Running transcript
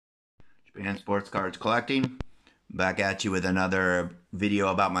Japan Sports Cards Collecting. Back at you with another video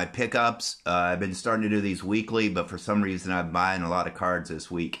about my pickups. I've been starting to do these weekly, but for some reason I'm buying a lot of cards this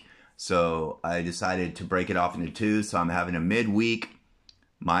week. So I decided to break it off into two. So I'm having a midweek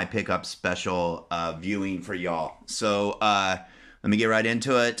my pickup special viewing for y'all. So let me get right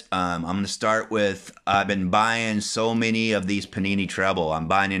into it. I'm going to start with, I've been buying so many of these Panini Treble. I'm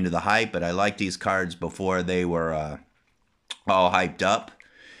buying into the hype, but I like these cards before they were all hyped up.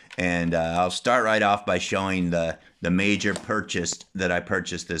 And I'll start right off by showing the major purchase that I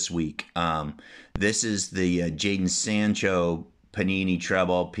purchased this week. This is the Jadon Sancho Panini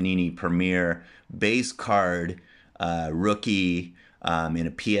Treble, Panini Premier base card, rookie in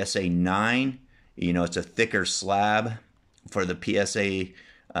a PSA 9. You know, it's a thicker slab for the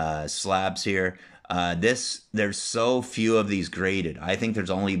PSA slabs here. There's so few of these graded. I think there's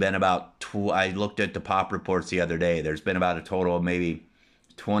only been about, I looked at the pop reports the other day. There's been about a total of maybe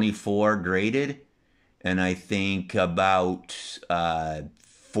 24 graded, and I think about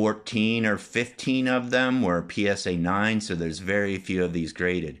 14 or 15 of them were PSA 9, so there's very few of these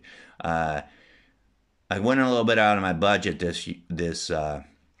graded. I went a little bit out of my budget this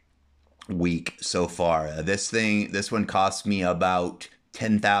week so far. This one cost me about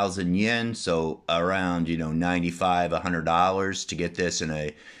 10,000 yen, so around, you know, $95, $100 to get this in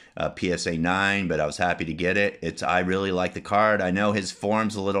a PSA 9, but I was happy to get it. I really like the card. I know his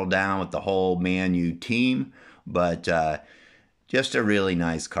form's a little down with the whole Man U team, but just a really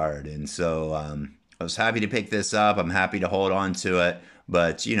nice card. And so I was happy to pick this up. I'm happy to hold on to it.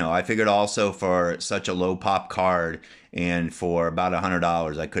 But, you know, I figured also for such a low pop card and for about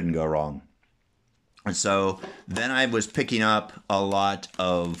 $100, I couldn't go wrong. And so then I was picking up a lot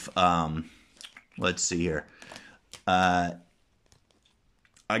of, let's see here.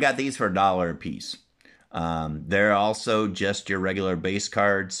 I got these for $1 a piece. They're also just your regular base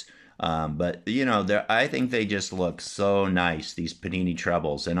cards. But, you know, I think they just look so nice, these Panini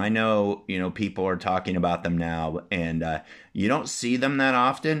Trebles. And I know, you know, people are talking about them now, and you don't see them that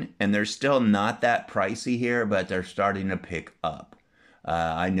often, and they're still not that pricey here, but they're starting to pick up.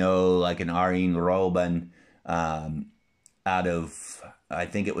 I know, like an Arjen Robben out of, I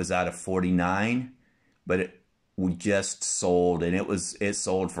think it was out of 49, but we just sold, and it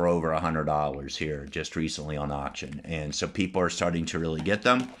sold for over $100 here just recently on auction, and so people are starting to really get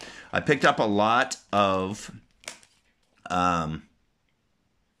them. I picked up a lot of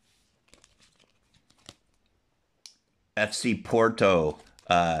FC Porto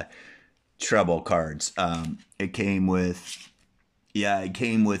treble cards. It came with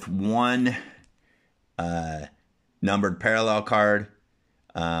one numbered parallel card,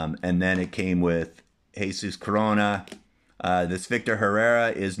 and then it came with Jesus Corona. This Victor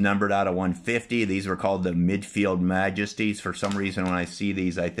Herrera is numbered out of 150. These were called the Midfield Majesties. For some reason, when I see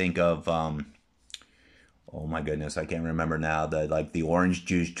these, I think of, oh my goodness, I can't remember now, the orange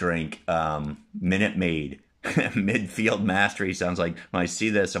juice drink, Minute Maid. Midfield Mastery sounds like, when I see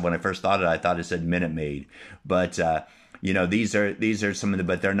this, when I first thought I thought it said Minute Maid. But, you know, these are some of the,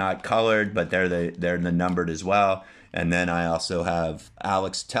 but they're not colored, but they're the numbered as well. And then I also have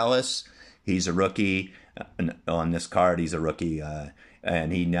Alex Telles. He's a rookie. On this card, he's a rookie,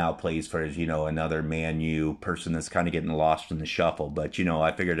 and he now plays for, you know, another Man U person that's kind of getting lost in the shuffle. But, you know,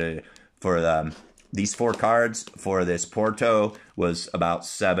 I figured for these four cards for this Porto was about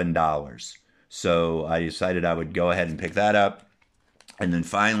 $7. So I decided I would go ahead and pick that up. And then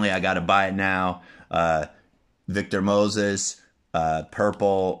finally, I got to buy it now. Victor Moses,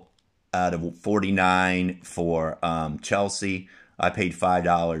 purple out of 49 for Chelsea. I paid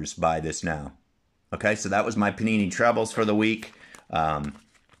 $5 buy this now. Okay, so that was my Panini Trebles for the week.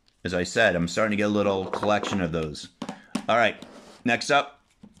 As I said, I'm starting to get a little collection of those. All right, next up,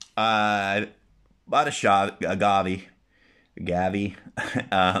 I bought a Gavi.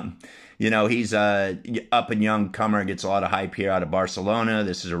 You know, he's a up and young comer, gets a lot of hype here out of Barcelona.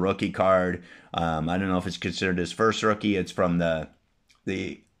 This is a rookie card. I don't know if it's considered his first rookie. It's from the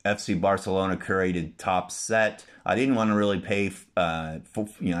FC Barcelona curated top set. I didn't want to really pay, you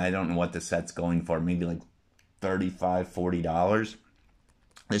know, I don't know what the set's going for, maybe like $35, $40.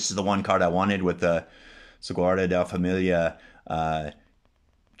 This is the one card I wanted with the Sagrada de Familia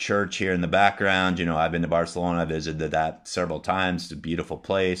church here in the background. You know, I've been to Barcelona. I visited that several times. It's a beautiful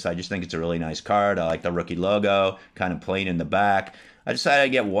place. I just think it's a really nice card. I like the rookie logo, kind of plain in the back. I decided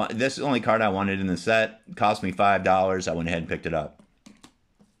I'd get one. This is the only card I wanted in the set. It cost me $5. I went ahead and picked it up.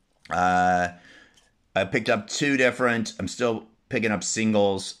 I picked up two different. I'm still picking up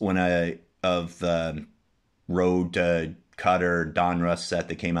singles of the Road Cutter Donruss set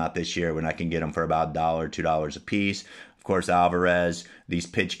that came out this year when I can get them for about $1, $2 a piece. Of course, Alvarez, these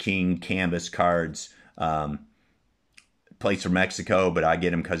Pitch King canvas cards. Plays for Mexico, but I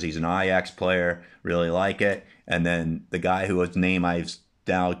get him because he's an Ajax player. Really like it. And then the guy whose name I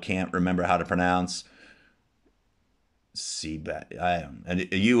now can't remember how to pronounce. A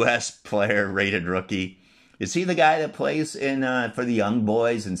U.S. player, rated rookie. Is he the guy that plays in for the Young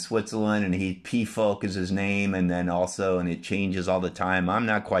Boys in Switzerland? And P-Folk is his name, and then also, and it changes all the time. I'm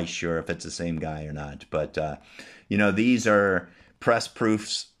not quite sure if it's the same guy or not. But, these are press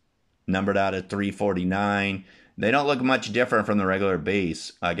proofs numbered out at 349. They don't look much different from the regular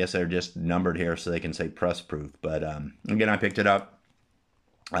base. I guess they're just numbered here so they can say press proof. But, again, I picked it up.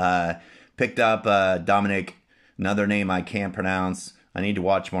 Dominic, another name I can't pronounce. I need to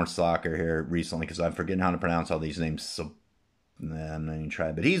watch more soccer here recently because I'm forgetting how to pronounce all these names. So I'm not even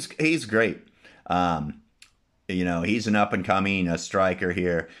trying. But he's great. He's an up and coming striker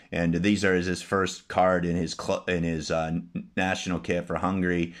here, and these are his first card in his national kit for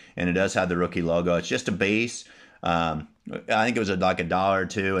Hungary, and it does have the rookie logo. It's just a base. I think it was like $1 or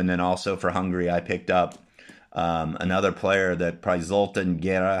 $2, and then also for Hungary, I picked up another player that probably Zoltan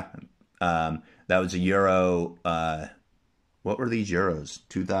Gera. That was a Euro. What were these Euros?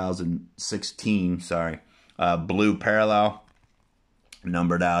 2016, sorry. Blue parallel,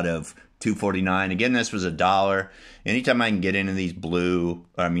 numbered out of 249. Again, this was $1. Anytime I can get into these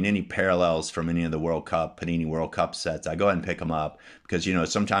any parallels from any of the World Cup, Panini World Cup sets, I go ahead and pick them up because,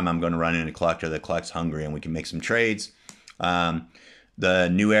 sometime I'm going to run into a collector that collects Hungary and we can make some trades. The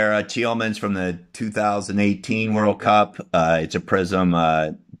New Era Tielemans from the 2018 World Cup. It's a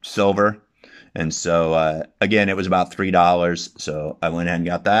Prism silver. And so, again, it was about $3, so I went ahead and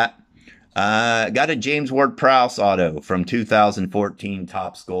got that. Got a James Ward-Prowse auto from 2014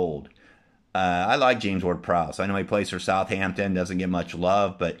 Topps Gold. I like James Ward-Prowse. I know he plays for Southampton, doesn't get much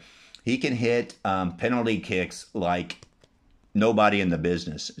love, but he can hit penalty kicks like nobody in the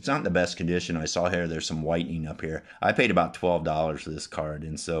business. It's not in the best condition. I saw here there's some whitening up here. I paid about $12 for this card,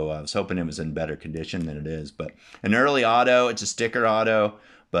 and so I was hoping it was in better condition than it is. But an early auto, it's a sticker auto.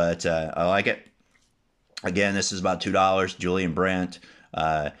 But I like it. Again, this is about $2. Julian Brandt.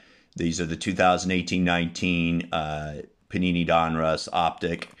 These are the 2018-19 Panini Donruss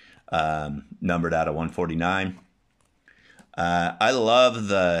Optic, numbered out of 149. I love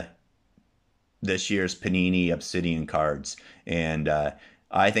this year's Panini Obsidian cards, and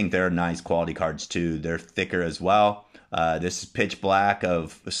I think they're nice quality cards too. They're thicker as well. This is Pitch Black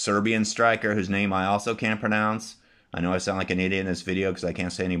of a Serbian striker whose name I also can't pronounce. I know I sound like an idiot in this video because I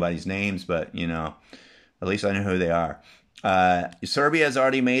can't say anybody's names, but, at least I know who they are. Serbia has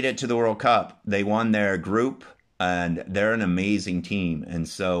already made it to the World Cup. They won their group, and they're an amazing team. And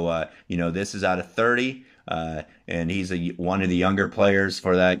so, this is out of 30, and he's one of the younger players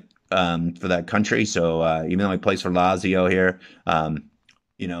for that country. So even though he plays for Lazio here, I'm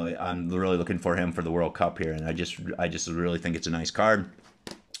really looking for him for the World Cup here, and I just really think it's a nice card.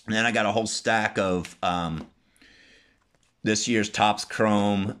 And then I got a whole stack of this year's Topps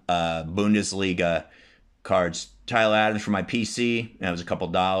Chrome Bundesliga cards. Tyler Adams for my PC. That was a couple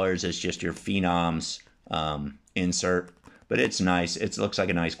 $. It's just your Phenoms insert. But it's nice. It looks like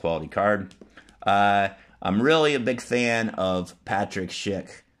a nice quality card. I'm really a big fan of Patrick Schick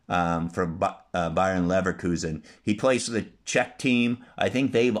from Bayern Leverkusen. He plays for the Czech team. I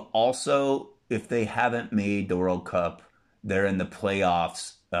think they've also, if they haven't made the World Cup, they're in the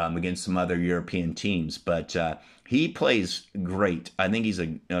playoffs against some other European teams. But he plays great. I think he's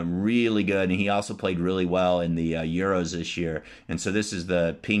a really good, and he also played really well in the Euros this year. And so this is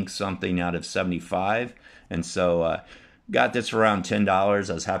the pink something out of 75. And so got this for around $10.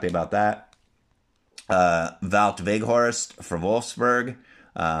 I was happy about that. Wout Weghorst for Wolfsburg.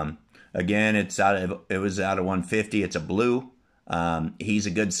 Again, it was out of 150. It's a blue. He's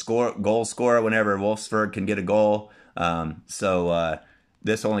a good goal scorer whenever Wolfsburg can get a goal. So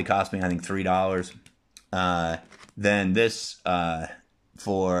this only cost me, I think, $3. Then this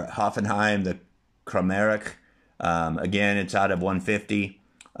for Hoffenheim, the Kramaric. Again, it's out of 150.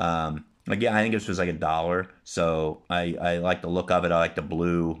 Again, I think this was like $1. So I like the look of it. I like the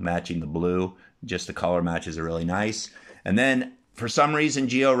blue, matching the blue. Just the color matches are really nice. And then for some reason,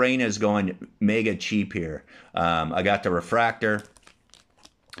 Gio Reyna is going mega cheap here. I got the refractor.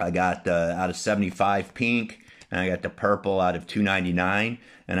 I got out of 75 pink. And I got the purple out of $2.99.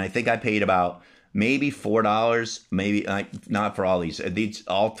 And I think I paid about maybe $4, maybe not for all these.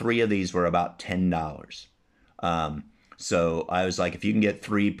 All three of these were about $10. So I was like, if you can get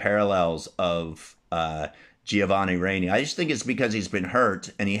three parallels of Giovanni Reyna, I just think it's because he's been hurt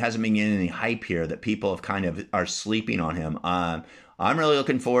and he hasn't been getting any hype here that people have kind of are sleeping on him. I'm really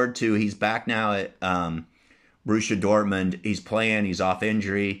looking forward to. He's back now at Borussia Dortmund. He's playing. He's off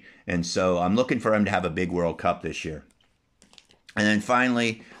injury. And so I'm looking for him to have a big World Cup this year. And then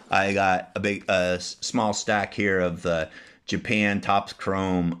finally, I got a small stack here of the Japan Topps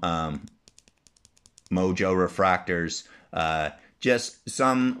Chrome Mojo refractors.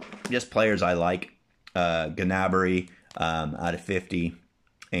 Just players I like. Gnabry out of 50.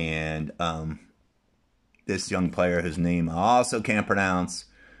 And this young player whose name I also can't pronounce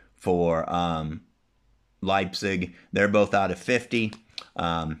for Leipzig. They're both out of 50.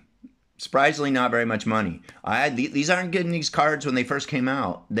 Surprisingly, not very much money. These aren't getting these cards when they first came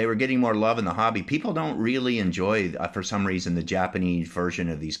out. They were getting more love in the hobby. People don't really enjoy, for some reason, the Japanese version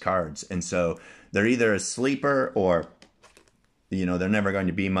of these cards. And so they're either a sleeper or, you know, they're never going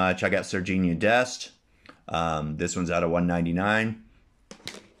to be much. I got Serginho Dest. This one's out of 199.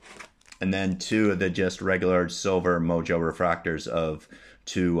 And then two of the just regular silver Mojo refractors of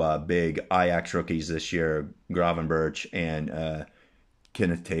two big Ajax rookies this year, Gravenberch and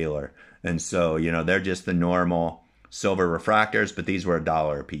Kenneth Taylor. And so, you know, they're just the normal silver refractors, but these were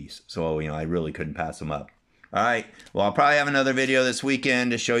 $1 a piece. So, you know, I really couldn't pass them up. All right. Well, I'll probably have another video this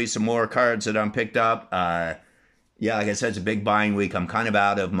weekend to show you some more cards that I'm picked up. Yeah, like I said, it's a big buying week. I'm kind of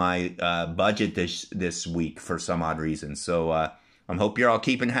out of my budget this week for some odd reason. So I hope you're all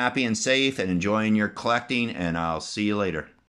keeping happy and safe and enjoying your collecting, and I'll see you later.